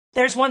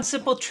There's one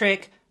simple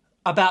trick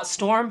about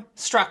storm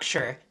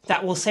structure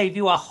that will save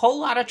you a whole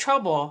lot of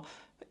trouble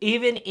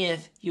even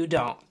if you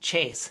don't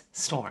chase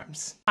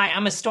storms. Hi,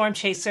 I'm a storm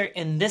chaser,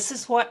 and this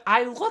is what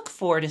I look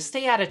for to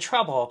stay out of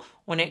trouble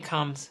when it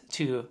comes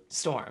to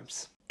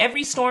storms.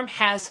 Every storm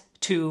has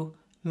two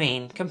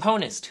main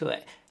components to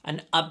it,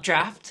 an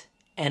updraft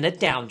and a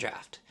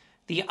downdraft.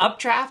 The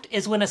updraft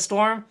is when a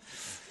storm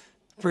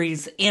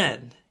breathes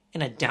in,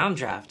 and a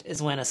downdraft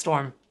is when a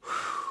storm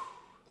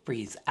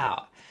breathes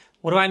out.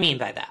 What do I mean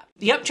by that?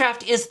 The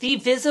updraft is the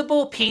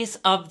visible piece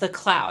of the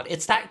cloud.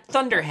 It's that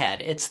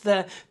thunderhead. It's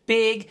the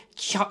big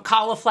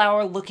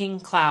cauliflower-looking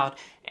cloud,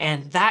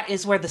 and that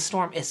is where the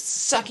storm is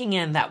sucking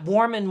in that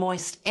warm and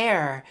moist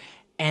air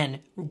and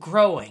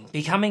growing,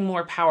 becoming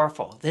more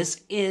powerful.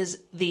 This is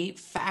the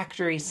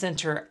factory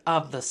center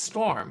of the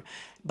storm.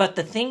 But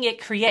the thing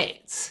it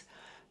creates,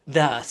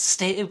 the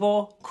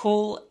stable,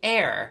 cool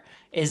air,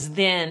 is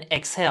then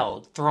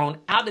exhaled, thrown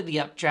out of the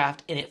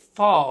updraft, and it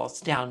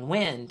falls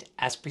downwind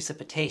as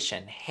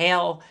precipitation,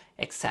 hail,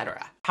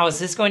 etc. How is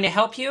this going to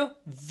help you?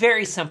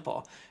 Very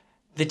simple.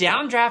 The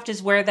downdraft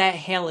is where that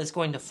hail is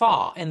going to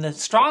fall, and the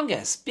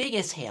strongest,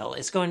 biggest hail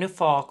is going to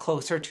fall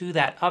closer to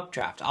that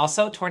updraft.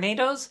 Also,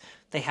 tornadoes,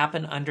 they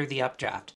happen under the updraft.